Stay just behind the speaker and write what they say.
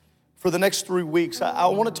for the next 3 weeks, I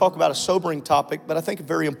want to talk about a sobering topic, but I think a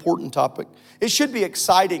very important topic. It should be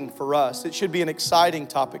exciting for us. It should be an exciting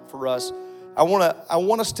topic for us. I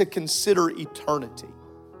want us to consider eternity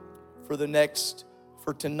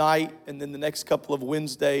for tonight and then the next couple of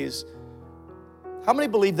Wednesdays. How many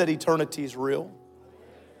believe that eternity is real?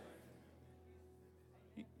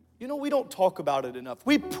 You know, we don't talk about it enough.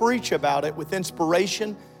 We preach about it with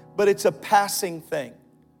inspiration, but it's a passing thing.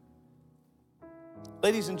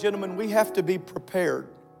 Ladies and gentlemen, we have to be prepared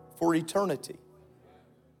for eternity.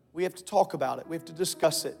 We have to talk about it. We have to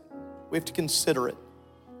discuss it. We have to consider it.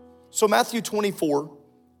 So Matthew 24, I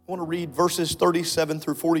want to read verses 37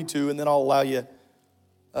 through 42, and then I'll allow you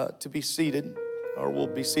to be seated, or we'll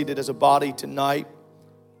be seated as a body tonight.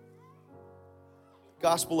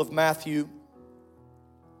 Gospel of Matthew,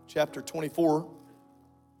 chapter 24.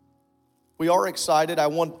 We are excited. I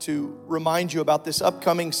want to remind you about this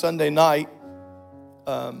upcoming Sunday night.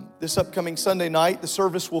 The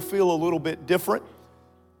service will feel a little bit different.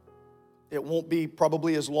 It won't be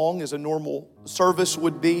probably as long as a normal service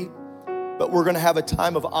would be, but we're going to have a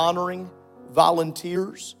time of honoring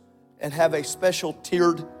volunteers and have a special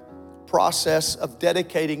tiered process of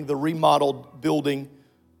dedicating the remodeled building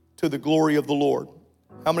to the glory of the Lord.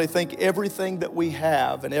 How many think everything that we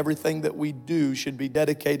have and everything that we do should be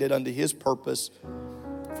dedicated unto His purpose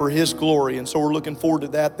for His glory? And so we're looking forward to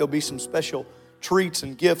that. There'll be some special treats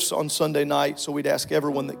and gifts on Sunday night, so we'd ask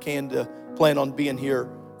everyone that can to plan on being here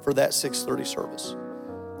for that 6:30 service.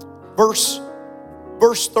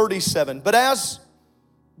 Verse 37, but as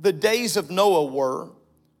the days of Noah were,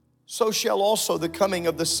 so shall also the coming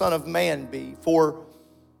of the Son of Man be. For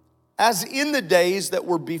as in the days that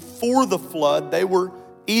were before the flood, they were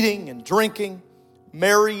eating and drinking,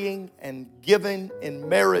 marrying and giving in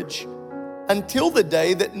marriage, until the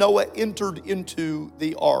day that Noah entered into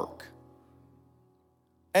the ark,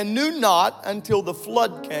 and knew not until the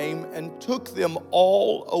flood came and took them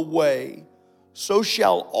all away. So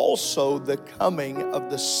shall also the coming of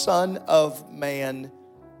the Son of Man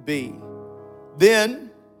be.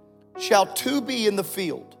 Then shall two be in the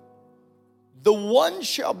field, the one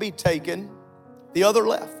shall be taken, the other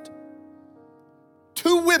left.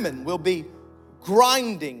 Two women will be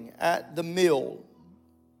grinding at the mill,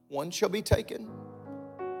 one shall be taken,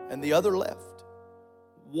 and the other left.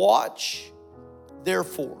 Watch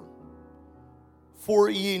therefore, for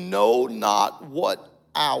ye know not what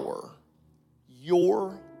hour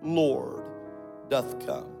your Lord doth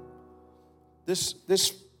come.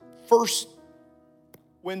 This first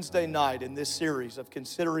Wednesday night in this series of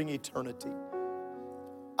Considering Eternity,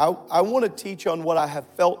 I want to teach on what I have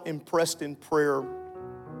felt impressed in prayer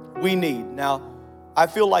we need. Now, I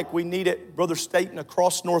feel like we need it, Brother Staten,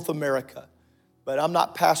 across North America, but I'm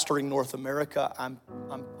not pastoring North America. I'm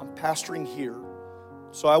pastoring here.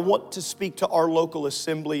 So I want to speak to our local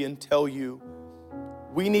assembly and tell you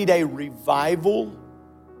we need a revival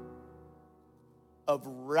of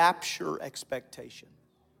rapture expectation.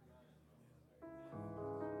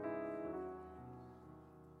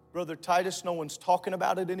 Brother Titus, no one's talking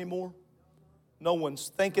about it anymore. No one's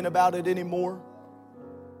thinking about it anymore.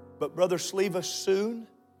 But Brother Sleva, soon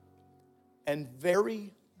and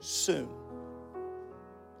very soon,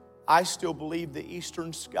 I still believe the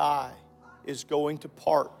eastern sky is going to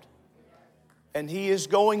part. And He is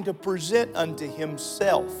going to present unto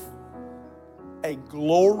Himself a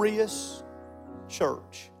glorious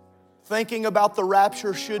church. Thinking about the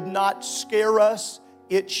rapture should not scare us.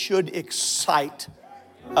 It should excite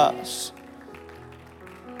us.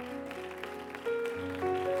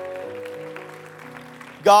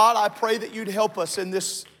 God, I pray that You'd help us in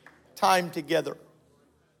this time together.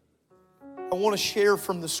 I want to share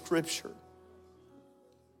from the Scripture.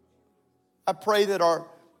 I pray that our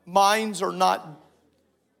minds are not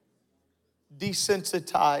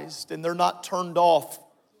desensitized and they're not turned off,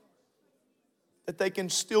 that they can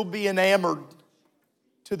still be enamored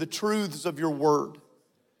to the truths of Your word,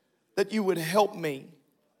 that You would help me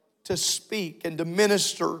to speak and to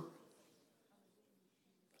minister.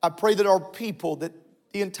 I pray that our people, that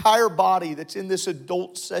the entire body that's in this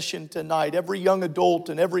adult session tonight, every young adult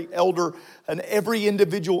and every elder and every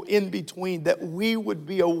individual in between, that we would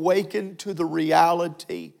be awakened to the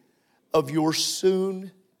reality of Your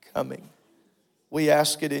soon coming. We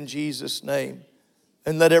ask it in Jesus' name.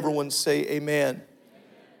 And let everyone say amen.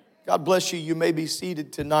 God bless you. You may be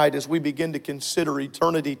seated tonight as we begin to consider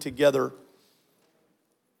eternity together.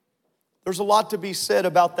 There's a lot to be said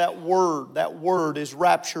about that word. That word is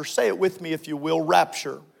rapture. Say it with me if you will,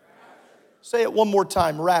 rapture. Say it one more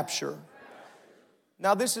time, rapture.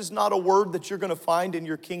 Now, this is not a word that you're going to find in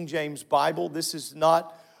your King James Bible. This is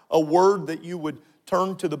not a word that you would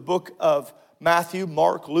turn to the book of Matthew,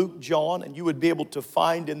 Mark, Luke, John, and you would be able to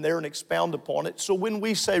find in there and expound upon it. So when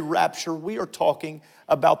we say rapture, we are talking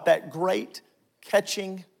about that great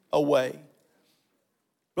catching away.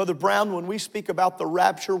 Brother Brown, when we speak about the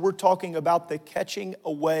rapture, we're talking about the catching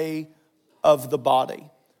away of the body.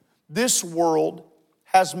 This world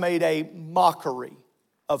has made a mockery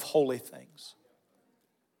of holy things.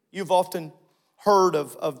 You've often heard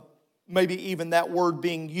of maybe even that word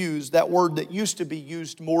being used. That word that used to be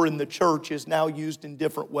used more in the church is now used in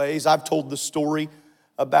different ways. I've told the story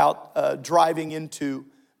about driving into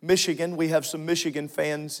Michigan. We have some Michigan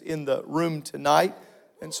fans in the room tonight.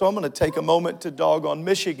 And so I'm going to take a moment to dog on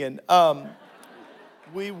Michigan.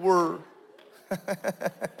 We were,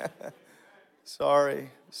 sorry,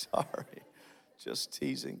 just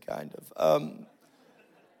teasing kind of.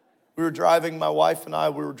 We were driving, my wife and I,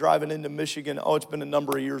 we were driving into Michigan. Oh, it's been a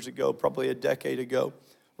number of years ago, probably a decade ago.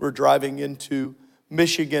 We were driving into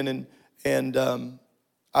Michigan and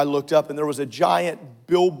I looked up and there was a giant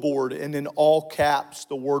billboard and in all caps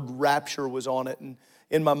the word rapture was on it. And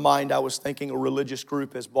in my mind, I was thinking a religious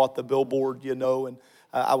group has bought the billboard, and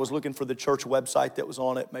I was looking for the church website that was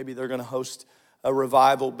on it. Maybe they're going to host a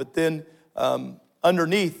revival. But then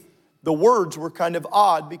underneath, the words were kind of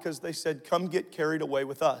odd because they said, "Come get carried away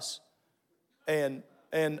with us." And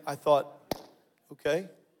I thought, okay,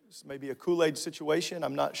 this may be a Kool-Aid situation.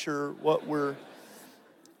 I'm not sure what we're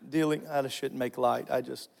dealing. I shouldn't make light.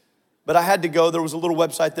 But I had to go. There was a little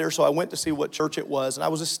website there, so I went to see what church it was, and I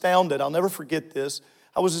was astounded. I'll never forget this.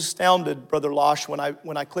 I was astounded, Brother Losh, when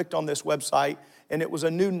I clicked on this website, and it was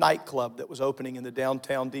a new nightclub that was opening in the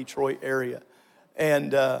downtown Detroit area.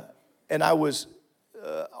 And I was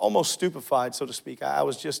almost stupefied, so to speak. I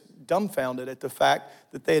was just dumbfounded at the fact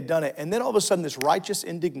that they had done it. And then all of a sudden, this righteous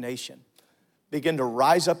indignation began to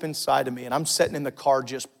rise up inside of me, and I'm sitting in the car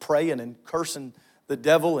just praying and cursing the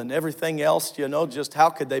devil and everything else, just how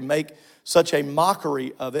could they make such a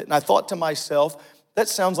mockery of it? And I thought to myself, that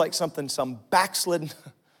sounds like something some backslidden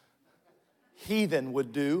heathen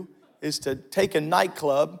would do, is to take a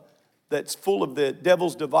nightclub that's full of the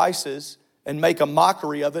devil's devices and make a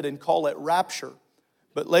mockery of it and call it rapture.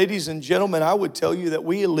 But ladies and gentlemen, I would tell you that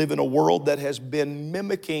we live in a world that has been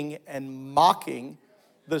mimicking and mocking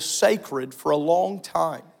the sacred for a long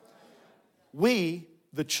time. We,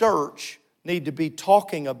 the church, need to be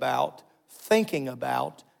talking about, thinking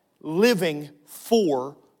about, living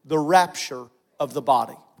for the rapture of the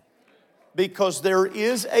body. Because there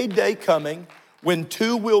is a day coming when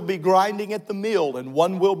two will be grinding at the mill and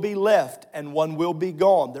one will be left and one will be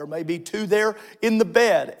gone. There may be two there in the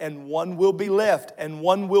bed and one will be left and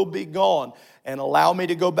one will be gone. And allow me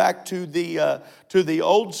to go back to the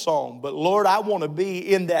old song. But Lord, I want to be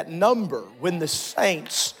in that number when the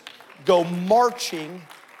saints go marching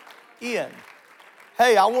in.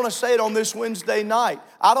 Hey, I want to say it on this Wednesday night.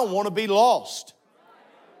 I don't want to be lost.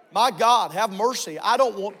 My God, have mercy. I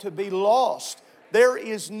don't want to be lost. There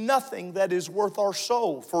is nothing that is worth our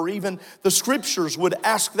soul. For even the scriptures would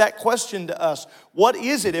ask that question to us. What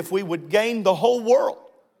is it if we would gain the whole world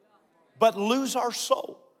but lose our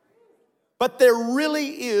soul? But there really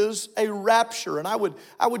is a rapture. And I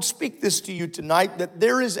would speak this to you tonight, that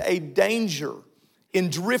there is a danger in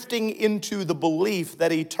drifting into the belief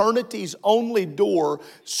that eternity's only door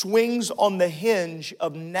swings on the hinge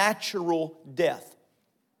of natural death.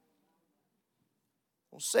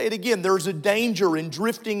 I'll say it again. There's a danger in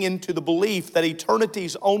drifting into the belief that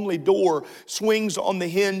eternity's only door swings on the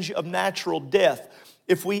hinge of natural death.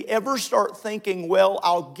 If we ever start thinking, well,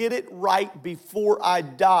 I'll get it right before I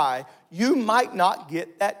die, you might not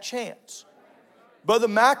get that chance. Brother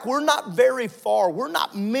Mac, we're not very far. We're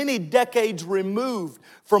not many decades removed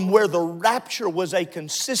from where the rapture was a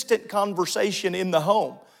consistent conversation in the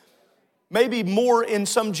home. Maybe more in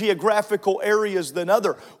some geographical areas than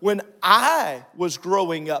other. When I was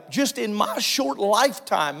growing up, just in my short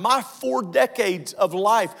lifetime, my 4 decades of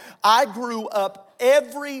life, I grew up,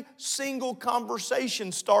 every single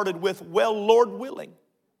conversation started with, well, Lord willing.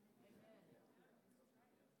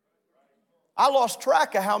 I lost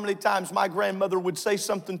track of how many times my grandmother would say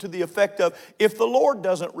something to the effect of, if the Lord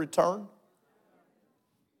doesn't return.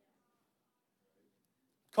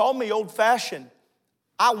 Call me old-fashioned.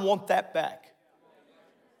 I want that back.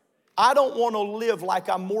 I don't want to live like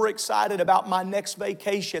I'm more excited about my next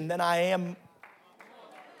vacation than I am.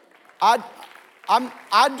 I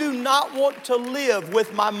do not want to live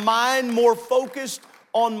with my mind more focused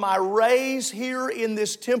on my raise here in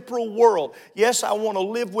this temporal world. Yes, I want to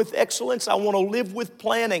live with excellence. I want to live with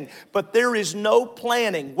planning. But there is no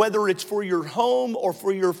planning, whether it's for your home or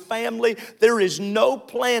for your family, there is no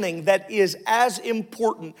planning that is as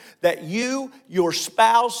important that you, your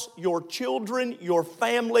spouse, your children, your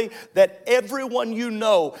family, that everyone you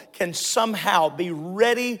know can somehow be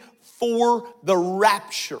ready for the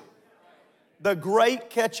rapture, the great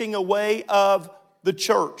catching away of the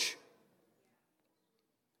church.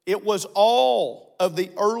 It was all of the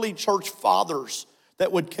early church fathers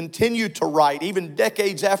that would continue to write, even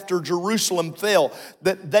decades after Jerusalem fell,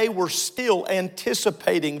 that they were still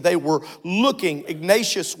anticipating, they were looking.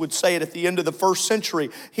 Ignatius would say it at the end of the first century.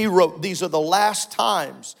 He wrote, these are the last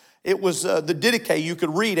times. It was the Didache, you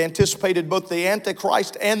could read, anticipated both the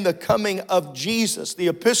Antichrist and the coming of Jesus. The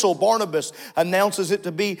epistle, Barnabas, announces it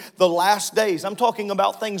to be the last days. I'm talking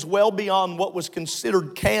about things well beyond what was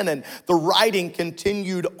considered canon. The writing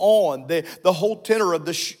continued on. The whole tenor of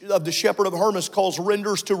the Shepherd of Hermas calls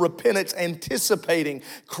renders to repentance, anticipating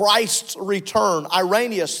Christ's return.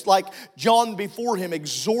 Irenaeus, like John before him,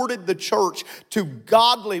 exhorted the church to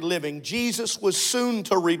godly living. Jesus was soon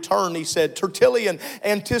to return, he said. Tertullian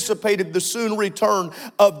anticipated the soon return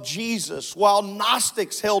of Jesus. While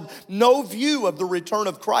Gnostics held no view of the return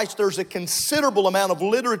of Christ, there's a considerable amount of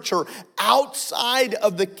literature outside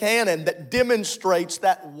of the canon that demonstrates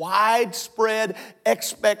that widespread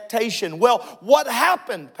expectation. Well, what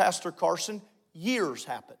happened, Pastor Carson? Years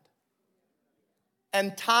happened.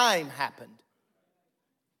 And time happened.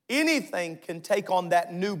 Anything can take on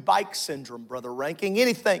that new bike syndrome, Brother Ranking.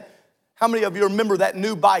 Anything. How many of you remember that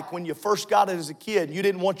new bike when you first got it as a kid? You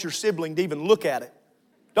didn't want your sibling to even look at it.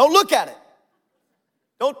 Don't look at it.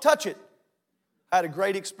 Don't touch it. I had a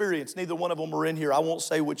great experience. Neither one of them are in here. I won't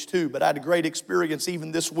say which two, but I had a great experience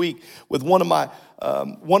even this week with one of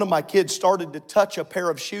my kids started to touch a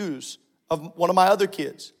pair of shoes of one of my other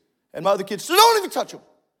kids. And my other kids said, don't even touch them.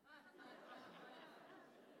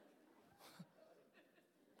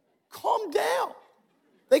 Calm down.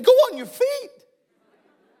 They go on your feet.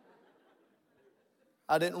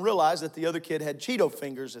 I didn't realize that the other kid had Cheeto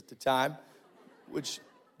fingers at the time, which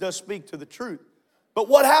does speak to the truth. But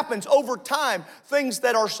what happens over time, things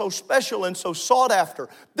that are so special and so sought after,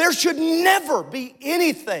 there should never be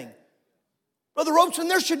anything. Brother Robeson,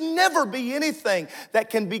 there should never be anything that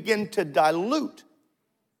can begin to dilute,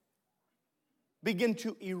 begin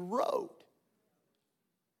to erode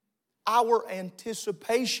our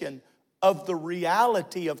anticipation of the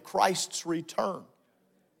reality of Christ's return.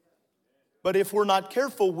 But if we're not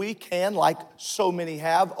careful, we can, like so many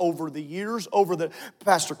have over the years,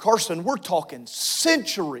 Pastor Carson, we're talking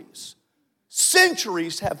centuries.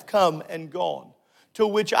 Centuries have come and gone. To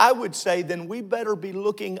which I would say, then we better be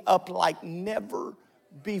looking up like never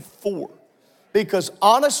before. Because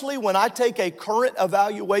honestly, when I take a current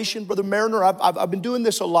evaluation, Brother Mariner, I've been doing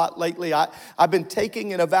this a lot lately. I've been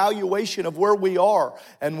taking an evaluation of where we are.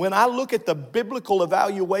 And when I look at the biblical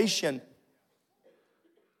evaluation,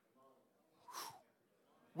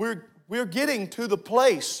 we're getting to the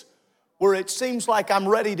place where it seems like I'm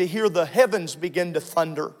ready to hear the heavens begin to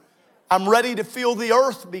thunder. I'm ready to feel the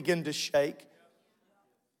earth begin to shake.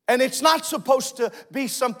 And it's not supposed to be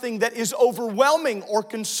something that is overwhelming or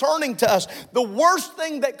concerning to us. The worst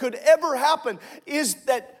thing that could ever happen is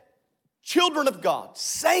that children of God,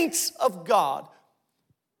 saints of God,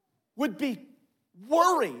 would be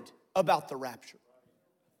worried about the rapture.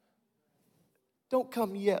 Don't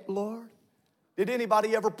come yet, Lord. Did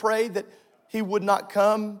anybody ever pray that He would not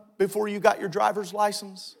come before you got your driver's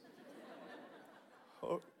license?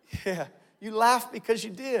 Oh, yeah, you laughed because you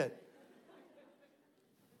did.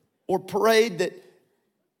 Or prayed that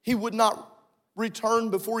He would not return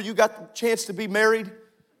before you got the chance to be married.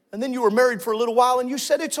 And then you were married for a little while and you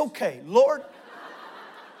said, it's okay, Lord.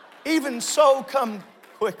 Even so, come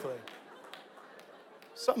quickly.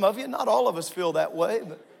 Some of you, not all of us feel that way,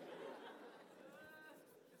 but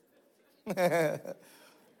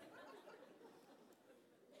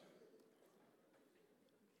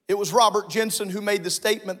it was Robert Jensen who made the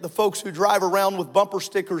statement, the folks who drive around with bumper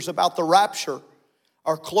stickers about the rapture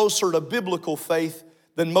are closer to biblical faith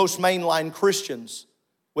than most mainline Christians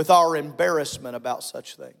with our embarrassment about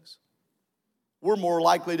such things. We're more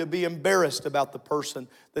likely to be embarrassed about the person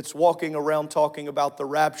that's walking around talking about the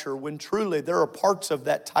rapture when truly there are parts of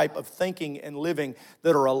that type of thinking and living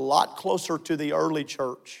that are a lot closer to the early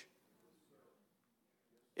church.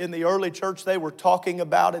 In the early church, they were talking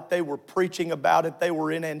about it, they were preaching about it, they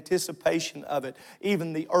were in anticipation of it.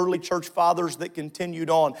 Even the early church fathers that continued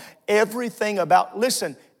on. Everything about,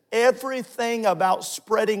 listen, everything about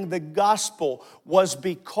spreading the gospel was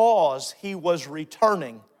because He was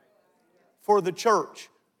returning for the church.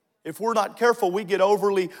 If we're not careful, we get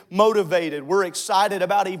overly motivated. We're excited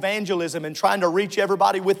about evangelism and trying to reach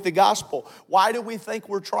everybody with the gospel. Why do we think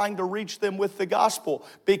we're trying to reach them with the gospel?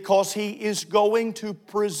 Because He is going to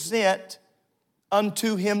present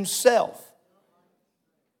unto Himself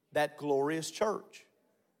that glorious church.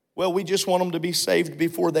 Well, we just want them to be saved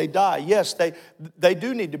before they die. Yes, they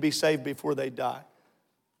do need to be saved before they die.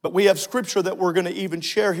 But we have scripture that we're going to even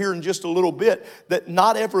share here in just a little bit that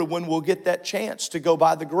not everyone will get that chance to go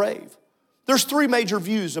by the grave. There's three major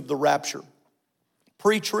views of the rapture.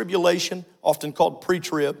 Pre-tribulation, often called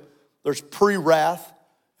pre-trib. There's pre-wrath,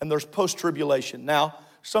 and there's post-tribulation. Now,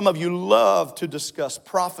 some of you love to discuss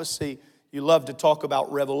prophecy. You love to talk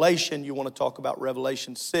about Revelation. You want to talk about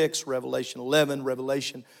Revelation 6, Revelation 11,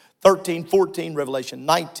 Revelation 13, 14, Revelation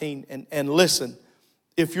 19. And listen,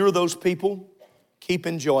 if you're those people, keep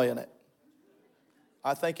enjoying it.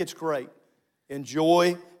 I think it's great.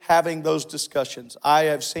 Enjoy having those discussions. I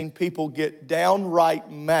have seen people get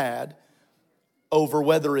downright mad over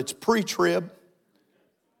whether it's pre-trib,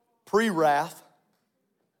 pre-wrath,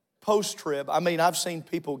 post-trib. I mean, I've seen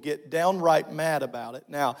people get downright mad about it.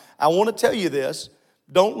 Now, I want to tell you this.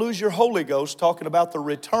 Don't lose your Holy Ghost talking about the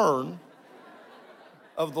return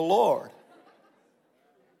of the Lord.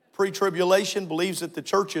 Pre-tribulation believes that the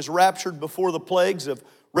church is raptured before the plagues of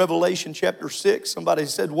Revelation chapter 6. Somebody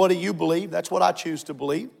said, what do you believe? That's what I choose to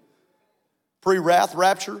believe. Pre-wrath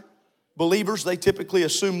rapture believers, they typically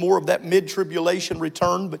assume more of that mid-tribulation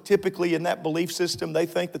return, but typically in that belief system, they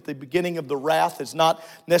think that the beginning of the wrath is not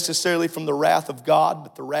necessarily from the wrath of God,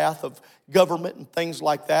 but the wrath of government and things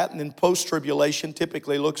like that. And then post-tribulation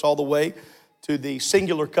typically looks all the way to the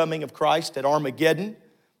singular coming of Christ at Armageddon.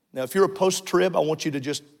 Now, if you're a post-trib, I want you to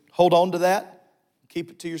just hold on to that and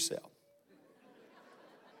keep it to yourself.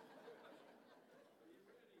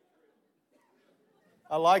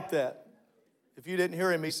 I like that. If you didn't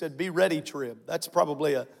hear him, he said, be ready, trib. That's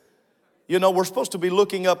probably we're supposed to be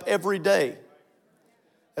looking up every day.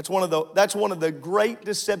 That's one of the great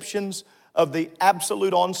deceptions of the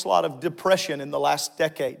absolute onslaught of depression in the last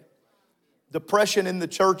decade. Depression in the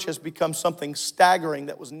church has become something staggering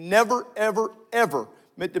that was never, ever, ever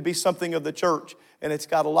meant to be something of the church. And it's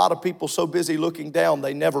got a lot of people so busy looking down,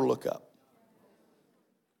 they never look up.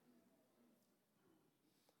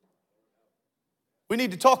 We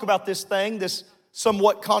need to talk about this thing, this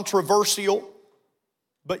somewhat controversial,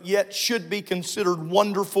 but yet should be considered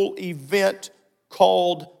wonderful event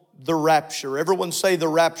called the rapture. Everyone say the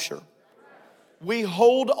rapture. We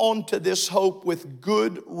hold on to this hope with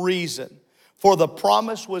good reason. For the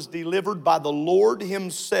promise was delivered by the Lord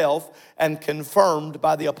Himself and confirmed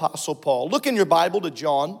by the Apostle Paul. Look in your Bible to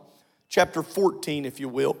John chapter 14, if you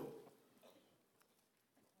will.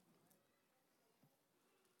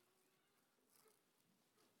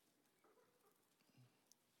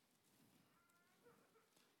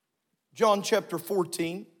 John chapter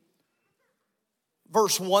 14,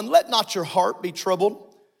 verse 1. Let not your heart be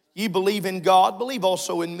troubled. Ye believe in God, believe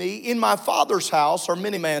also in me. In my Father's house are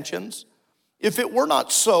many mansions. If it were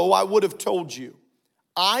not so, I would have told you.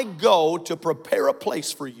 I go to prepare a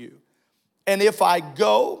place for you. And if I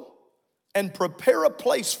go and prepare a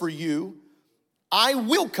place for you, I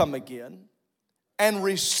will come again and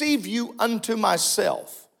receive you unto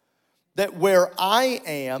myself, that where I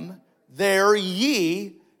am, there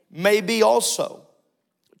ye may be also.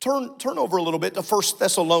 Turn over a little bit to 1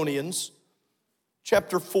 Thessalonians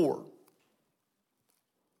chapter 4.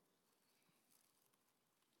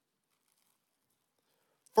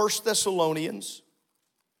 1 Thessalonians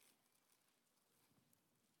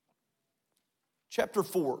chapter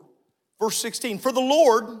 4, verse 16. For the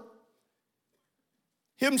Lord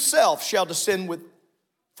Himself shall descend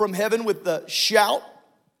from heaven with the shout,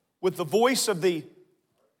 with the voice of the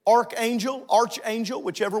archangel,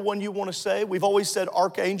 whichever one you want to say. We've always said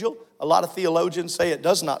archangel. A lot of theologians say it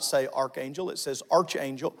does not say archangel, it says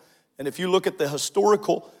archangel. And if you look at the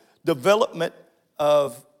historical development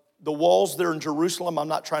of the walls there in Jerusalem, I'm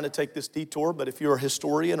not trying to take this detour, but if you're a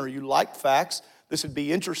historian or you like facts, this would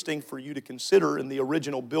be interesting for you to consider. In the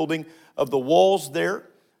original building of the walls there,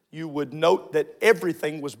 you would note that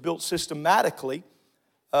everything was built systematically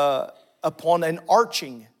upon an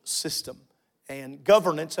arching system and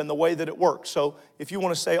governance and the way that it works. So if you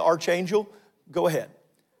want to say archangel, go ahead.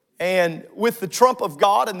 And with the trump of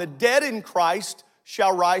God, and the dead in Christ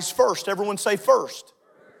shall rise first. Everyone say first.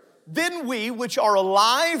 Then we which are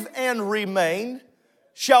alive and remain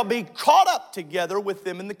shall be caught up together with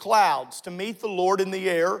them in the clouds to meet the Lord in the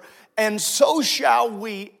air, and so shall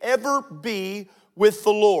we ever be with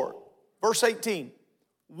the Lord. Verse 18,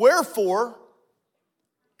 wherefore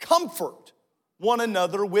comfort one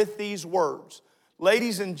another with these words.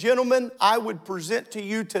 Ladies and gentlemen, I would present to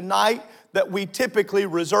you tonight that we typically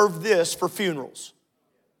reserve this for funerals.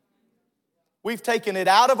 We've taken it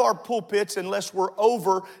out of our pulpits unless we're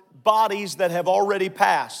over bodies that have already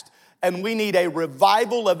passed. And we need a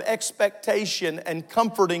revival of expectation and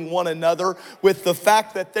comforting one another with the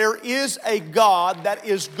fact that there is a God that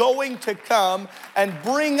is going to come and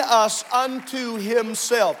bring us unto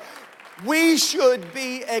Himself. We should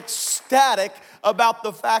be ecstatic about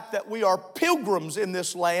the fact that we are pilgrims in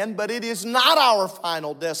this land, but it is not our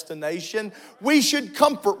final destination. We should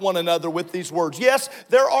comfort one another with these words. Yes,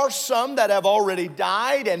 there are some that have already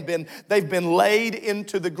died and they've been laid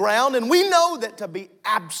into the ground, and we know that to be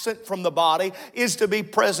absent from the body is to be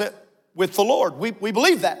present with the Lord. We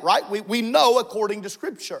believe that, right? We know according to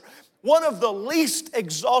Scripture. One of the least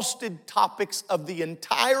exhausted topics of the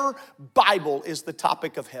entire Bible is the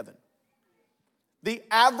topic of heaven. The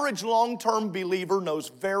average long-term believer knows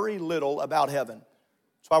very little about heaven.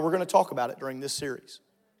 That's why we're going to talk about it during this series.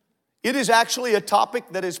 It is actually a topic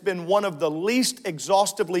that has been one of the least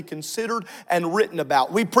exhaustively considered and written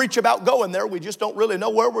about. We preach about going there, we just don't really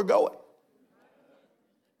know where we're going.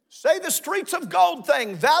 Say the streets of gold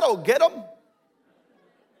thing, that'll get them.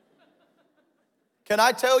 Can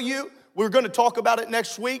I tell you, we're going to talk about it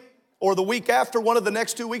next week or the week after, one of the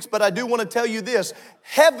next 2 weeks, but I do want to tell you this.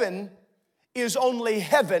 Heaven is only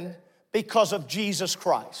heaven because of Jesus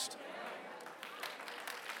Christ.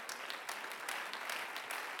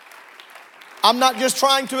 I'm not just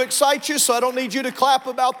trying to excite you, so I don't need you to clap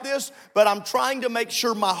about this, but I'm trying to make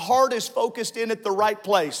sure my heart is focused in at the right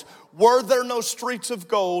place. Were there no streets of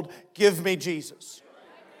gold, give me Jesus.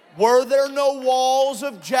 Were there no walls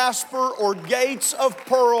of jasper or gates of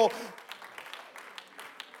pearl?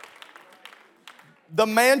 The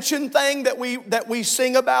mansion thing that we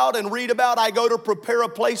sing about and read about, I go to prepare a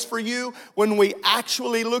place for you, when we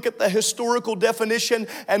actually look at the historical definition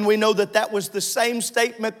and we know that that was the same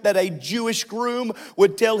statement that a Jewish groom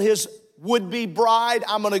would tell his would-be bride,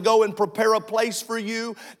 I'm going to go and prepare a place for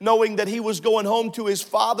you, knowing that he was going home to his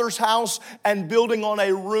father's house and building on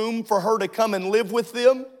a room for her to come and live with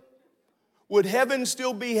them. Would heaven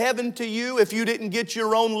still be heaven to you if you didn't get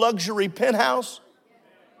your own luxury penthouse?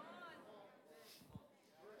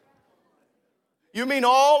 You mean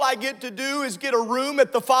all I get to do is get a room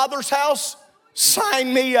at the Father's house?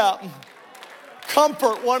 Sign me up.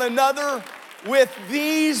 Comfort one another with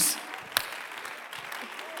these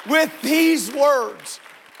words.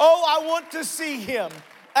 Oh, I want to see Him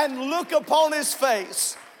and look upon His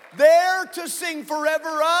face, there to sing forever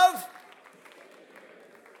of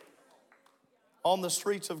on the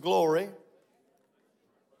streets of glory.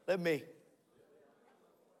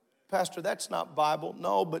 Pastor, that's not Bible.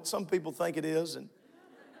 No, but some people think it is, and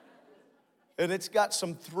it's got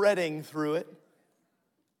some threading through it.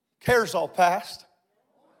 Cares all past.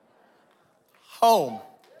 Home.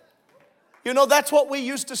 You know, that's what we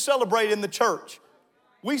used to celebrate in the church.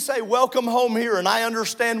 We say welcome home here, and I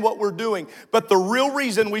understand what we're doing. But the real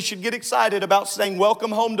reason we should get excited about saying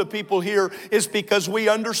welcome home to people here is because we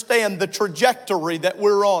understand the trajectory that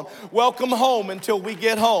we're on. Welcome home until we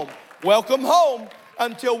get home. Welcome home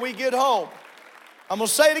until we get home. I'm going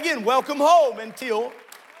to say it again. Welcome home until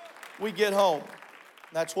we get home.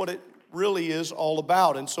 That's what it really is all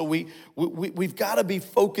about. And so we've got to be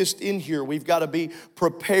focused in here. We've got to be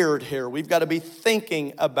prepared here. We've got to be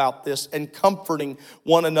thinking about this and comforting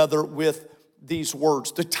one another with these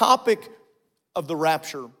words. The topic of the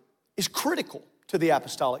rapture is critical to the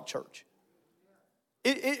apostolic church.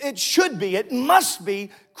 It should be, it must be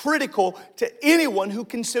critical to anyone who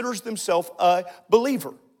considers themselves a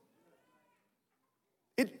believer.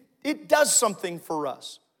 It does something for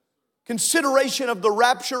us. Consideration of the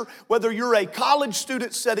rapture, whether you're a college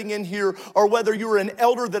student sitting in here or whether you're an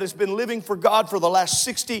elder that has been living for God for the last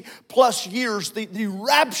 60 plus years, the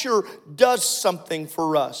rapture does something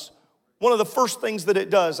for us. One of the first things that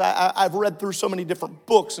it does, I've read through so many different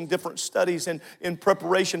books and different studies in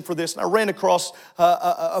preparation for this, and I ran across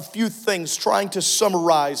a few things trying to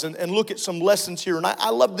summarize and look at some lessons here. And I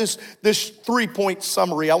love this 3-point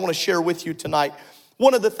summary I want to share with you tonight.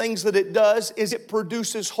 One of the things that it does is it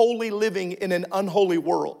produces holy living in an unholy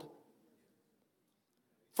world.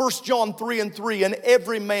 1 John 3:3, and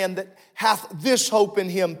every man that hath this hope in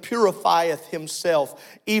him purifieth himself,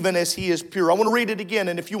 even as he is pure. I want to read it again,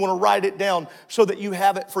 and if you want to write it down so that you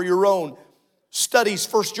have it for your own. studies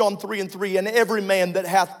 1 John 3:3, and every man that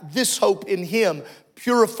hath this hope in him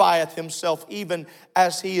purifieth himself even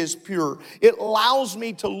as he is pure. It allows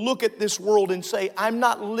me to look at this world and say, I'm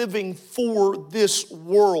not living for this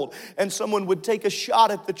world. And someone would take a shot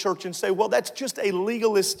at the church and say, well, that's just a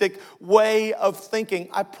legalistic way of thinking.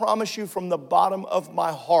 I promise you from the bottom of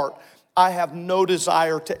my heart, I have no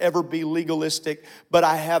desire to ever be legalistic, but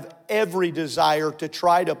I have every desire to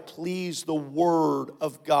try to please the Word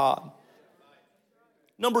of God.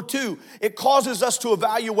 Number two, it causes us to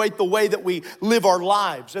evaluate the way that we live our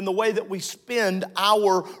lives and the way that we spend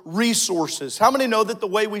our resources. How many know that the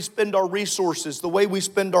way we spend our resources, the way we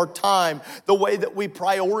spend our time, the way that we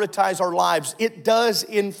prioritize our lives, it does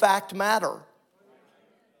in fact matter?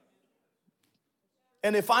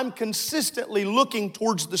 And if I'm consistently looking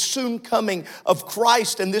towards the soon coming of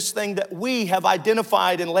Christ and this thing that we have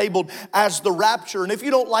identified and labeled as the rapture, and if you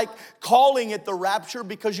don't like calling it the rapture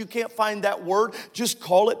because you can't find that word, just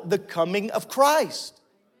call it the coming of Christ.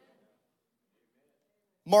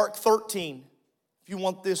 Mark 13, if you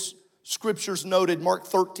want this scriptures noted, Mark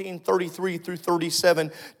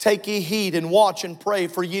 13:33-37. Take ye heed and watch and pray,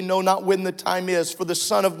 for ye know not when the time is. For the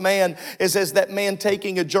Son of Man is as that man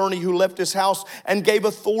taking a journey who left his house and gave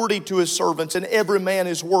authority to his servants, and every man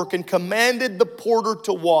his work, and commanded the porter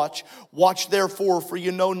to watch. Watch therefore, for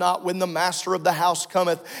you know not when the master of the house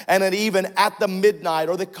cometh, and even at the midnight,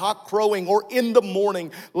 or the cock crowing, or in the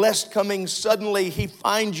morning, lest coming suddenly he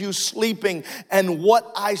find you sleeping. And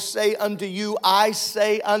what I say unto you, I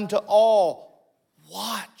say unto all,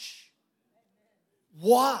 watch.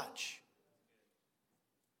 Watch.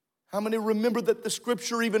 How many remember that the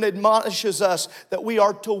scripture even admonishes us that we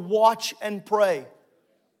are to watch and pray?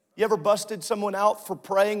 You ever busted someone out for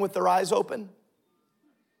praying with their eyes open?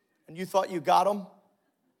 And you thought you got them?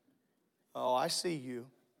 Oh, I see you.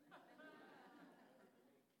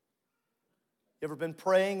 You ever been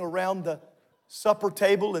praying around the supper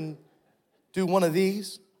table and do one of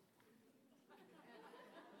these?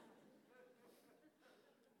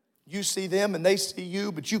 You see them and they see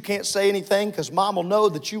you, but you can't say anything because mom will know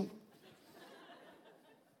that you...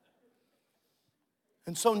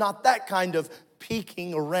 And so not that kind of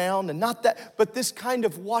peeking around and not that, but this kind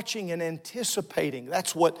of watching and anticipating.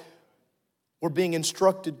 That's what we're being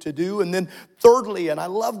instructed to do. And then thirdly, and I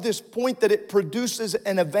love this point, that it produces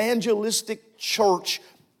an evangelistic church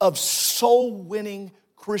of soul-winning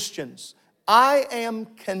Christians. I am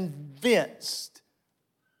convinced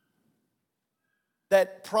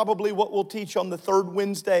that probably what we'll teach on the third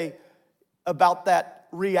Wednesday about that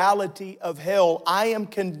reality of hell, I am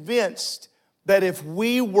convinced that if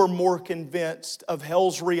we were more convinced of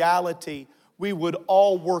hell's reality, we would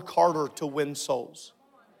all work harder to win souls.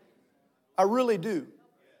 I really do.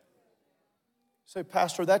 Say,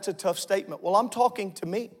 Pastor, that's a tough statement. Well, I'm talking to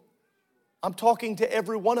me. I'm talking to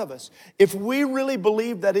every one of us. If we really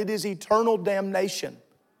believe that it is eternal damnation,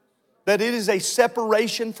 that it is a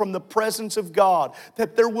separation from the presence of God,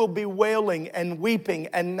 that there will be wailing and weeping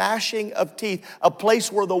and gnashing of teeth, a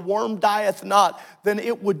place where the worm dieth not, then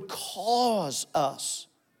it would cause us.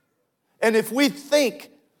 And if we think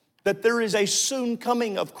that there is a soon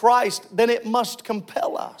coming of Christ, then it must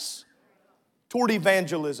compel us toward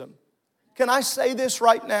evangelism. Can I say this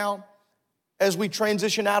right now as we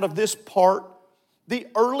transition out of this part? The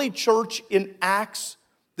early church in Acts,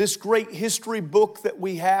 this great history book that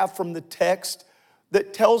we have from the text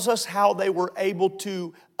that tells us how they were able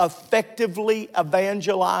to effectively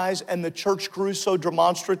evangelize and the church grew so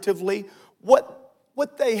demonstratively,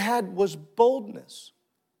 what they had was boldness.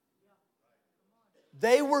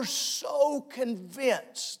 They were so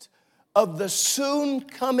convinced of the soon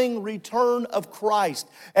coming return of Christ.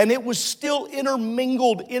 And it was still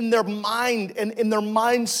intermingled in their mind and in their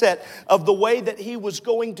mindset of the way that he was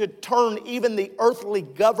going to turn even the earthly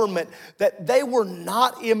government, that they were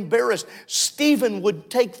not embarrassed. Stephen would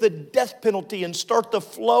take the death penalty and start the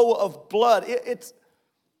flow of blood.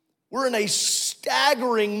 We're in a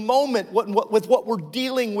staggering moment with what we're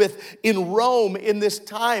dealing with in Rome in this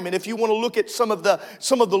time. And if you want to look at some of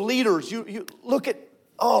the leaders, you look at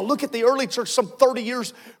the early church some 30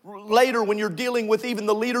 years later when you're dealing with even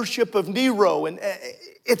the leadership of Nero. And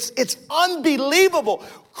it's unbelievable.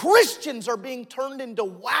 Christians are being turned into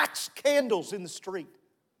wax candles in the street.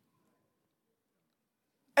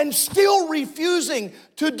 And still refusing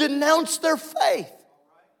to denounce their faith.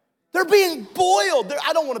 They're being boiled.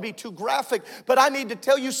 I don't want to be too graphic, but I need to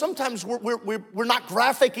tell you sometimes we're not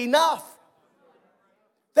graphic enough.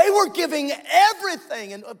 They were giving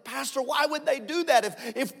everything. And Pastor, why would they do that?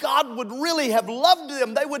 If God would really have loved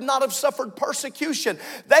them, they would not have suffered persecution.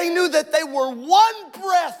 They knew that they were one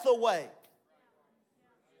breath away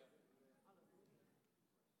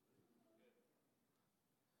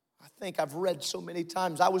think I've read so many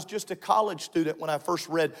times. I was just a college student when I first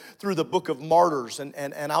read through the book of Martyrs,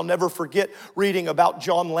 and I'll never forget reading about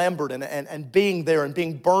John Lambert and being there and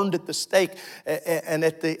being burned at the stake, and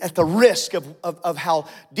at the risk of how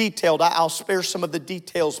detailed. I'll spare some of the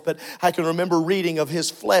details, but I can remember reading of his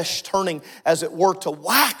flesh turning, as it were, to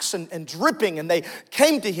wax and dripping, and they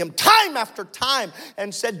came to him time after time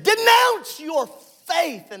and said, "Denounce your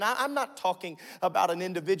faith." And I'm not talking about an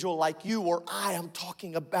individual like you or I. I'm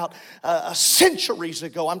talking about centuries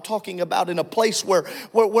ago. I'm talking about in a place where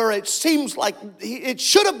it seems like it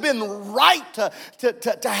should have been right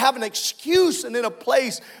to have an excuse, and in a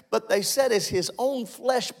place, but they said as his own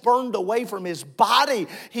flesh burned away from his body,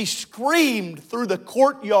 he screamed through the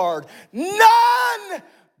courtyard, "None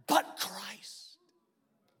but Christ."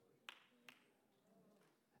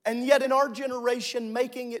 And yet in our generation,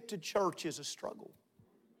 making it to church is a struggle.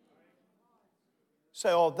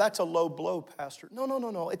 Say, "Oh, that's a low blow, Pastor."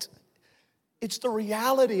 No. It's the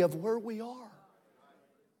reality of where we are.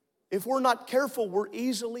 If we're not careful, we're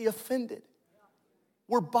easily offended.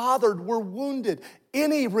 We're bothered. We're wounded.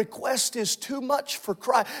 Any request is too much for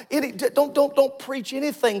Christ. Don't preach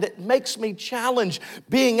anything that makes me challenge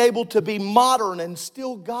being able to be modern and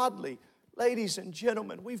still godly. Ladies and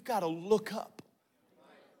gentlemen, we've got to look up.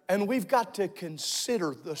 And we've got to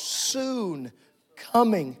consider the soon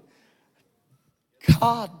coming.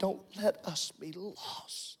 God, don't let us be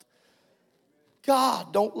lost.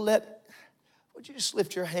 God, would you just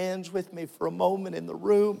lift your hands with me for a moment in the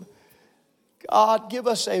room? God, give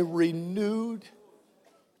us a renewed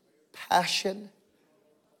passion,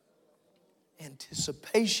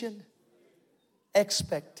 anticipation,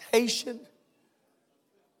 expectation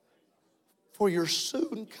for your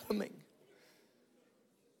soon coming.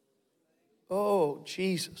 Oh,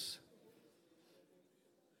 Jesus.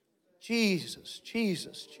 Jesus,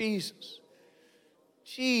 Jesus, Jesus.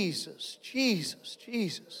 Jesus, Jesus,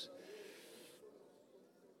 Jesus.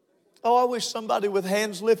 Oh, I wish somebody with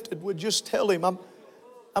hands lifted would just tell him,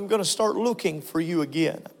 I'm going to start looking for you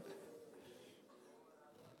again.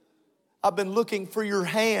 I've been looking for your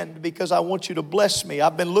hand because I want you to bless me.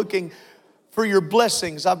 I've been looking for your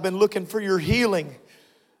blessings. I've been looking for your healing.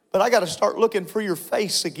 But I got to start looking for your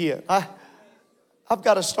face again. I've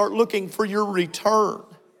got to start looking for your return.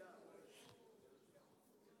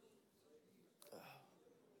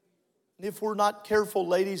 And if we're not careful,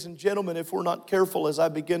 ladies and gentlemen, if we're not careful as I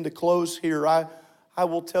begin to close here, I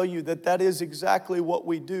will tell you that is exactly what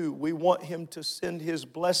we do. We want Him to send His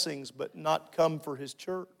blessings, but not come for His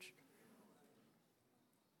church.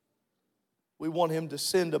 We want Him to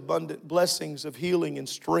send abundant blessings of healing and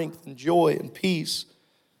strength and joy and peace.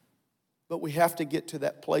 But we have to get to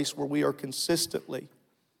that place where we are consistently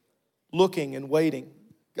looking and waiting.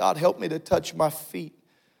 God, help me to touch my feet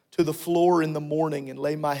to the floor in the morning and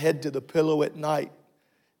lay my head to the pillow at night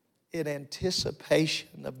in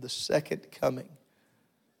anticipation of the second coming.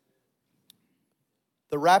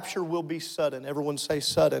 The rapture will be sudden. Everyone say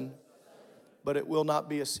sudden, but it will not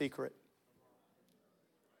be a secret.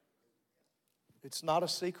 It's not a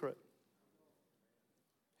secret.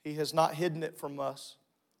 He has not hidden it from us.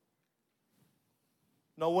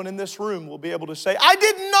 No one in this room will be able to say, "I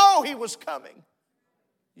didn't know He was coming."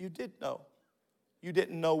 You did know. You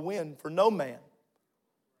didn't know when, for no man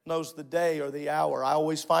knows the day or the hour. I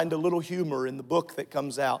always find a little humor in the book that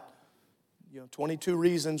comes out. 22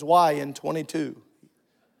 Reasons Why in 22.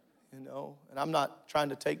 And I'm not trying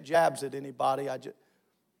to take jabs at anybody.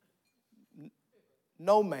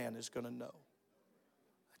 No man is going to know.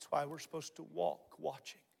 That's why we're supposed to walk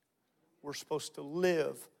watching. We're supposed to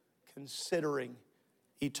live considering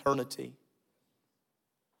eternity.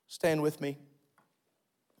 Stand with me.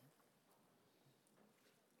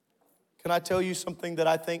 Can I tell you something that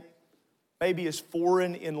I think maybe is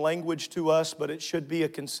foreign in language to us, but it should be a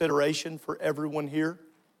consideration for everyone here?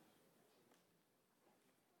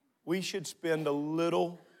 We should spend a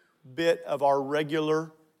little bit of our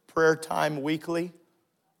regular prayer time weekly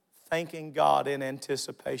thanking God in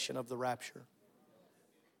anticipation of the rapture.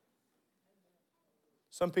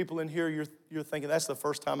 Some people in here, you're thinking, that's the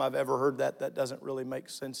first time I've ever heard that. That doesn't really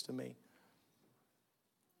make sense to me.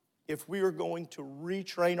 If we are going to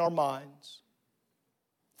retrain our minds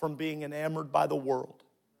from being enamored by the world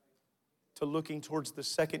to looking towards the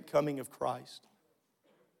second coming of Christ,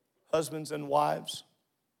 husbands and wives,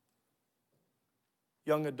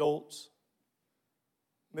 young adults,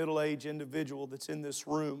 middle-aged individual that's in this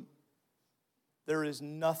room, there is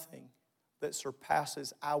nothing that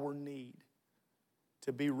surpasses our need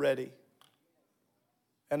to be ready.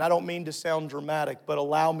 And I don't mean to sound dramatic, but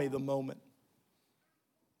allow me the moment.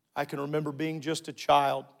 I can remember being just a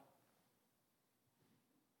child,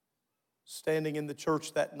 standing in the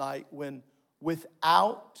church that night when,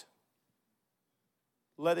 without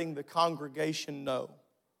letting the congregation know,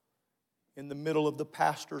 in the middle of the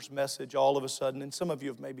pastor's message, all of a sudden, and some of you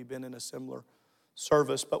have maybe been in a similar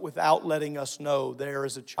service, but without letting us know, there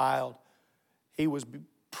is a child. He was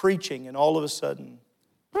preaching, and all of a sudden,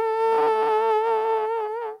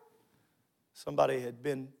 somebody had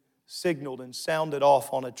been signaled and sounded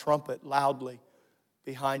off on a trumpet loudly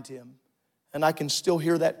behind him. And I can still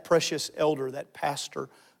hear that precious elder, that pastor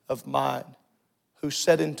of mine, who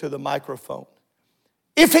said into the microphone,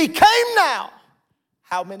 "If he came now,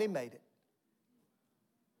 how many made it?"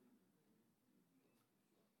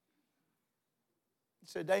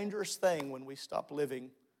 It's a dangerous thing when we stop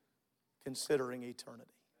living considering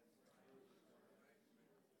eternity.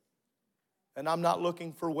 And I'm not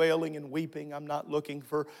looking for wailing and weeping. I'm not looking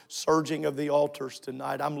for surging of the altars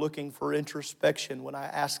tonight. I'm looking for introspection when I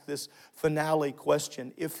ask this finale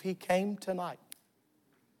question. If he came tonight,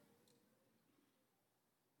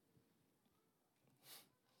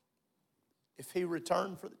 if he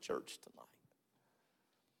returned for the church tonight,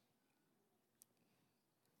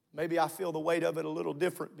 maybe I feel the weight of it a little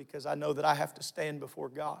different because I know that I have to stand before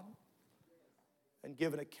God and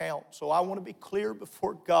give an account. So I want to be clear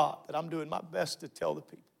before God that I'm doing my best to tell the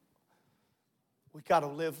people, we got to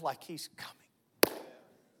live like he's coming.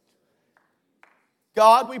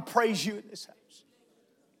 God, we praise you in this house.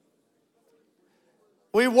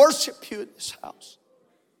 We worship you in this house.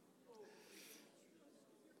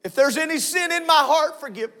 If there's any sin in my heart,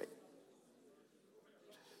 forgive me.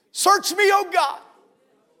 Search me, oh God.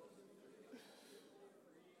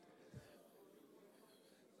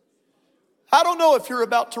 I don't know if you're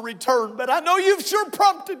about to return, but I know you've sure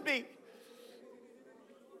prompted me.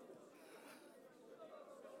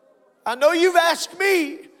 I know you've asked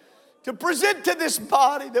me to present to this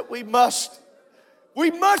body that we must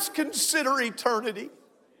consider eternity.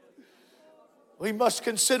 We must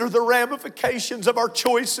consider the ramifications of our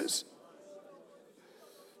choices.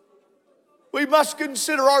 We must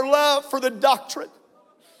consider our love for the doctrine.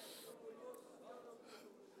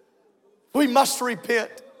 We must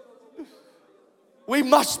repent. We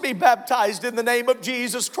must be baptized in the name of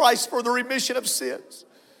Jesus Christ for the remission of sins.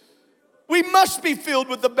 We must be filled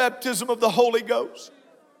with the baptism of the Holy Ghost.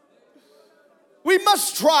 We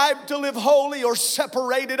must strive to live holy or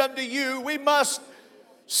separated unto you. We must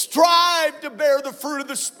strive to bear the fruit of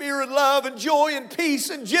the Spirit, love and joy and peace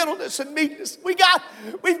and gentleness and meekness. We've got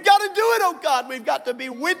to do it, oh God. We've got to be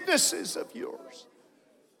witnesses of yours.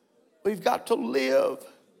 We've got to live.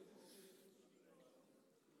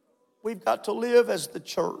 We've got to live as the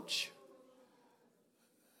church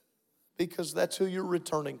because that's who you're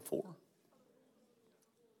returning for.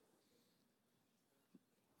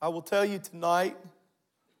 I will tell you tonight,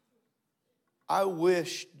 I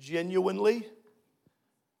wish genuinely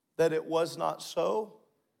that it was not so,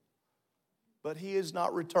 but he is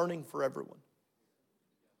not returning for everyone.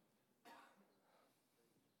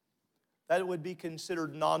 That would be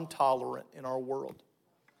considered non-tolerant in our world.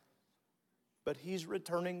 But he's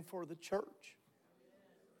returning for the church,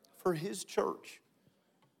 for his church,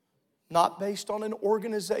 not based on an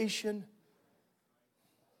organization,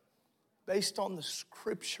 based on the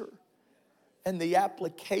Scripture and the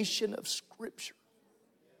application of Scripture.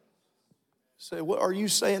 Say, what are you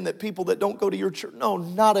saying that people that don't go to your church? No,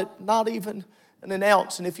 not even an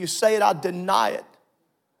ounce. And if you say it, I deny it.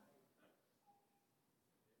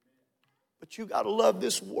 But you got to love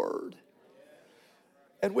this word.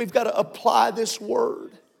 And we've got to apply this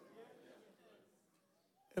word.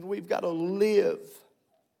 And we've got to live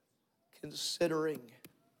considering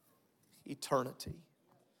eternity.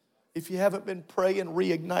 If you haven't been praying,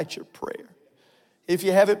 reignite your prayer. If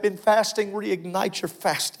you haven't been fasting, reignite your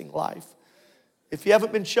fasting life. If you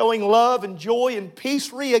haven't been showing love and joy and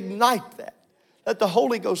peace, reignite that. Let the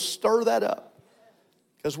Holy Ghost stir that up.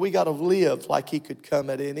 Because we got to live like he could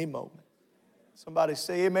come at any moment. Somebody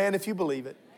say amen if you believe it.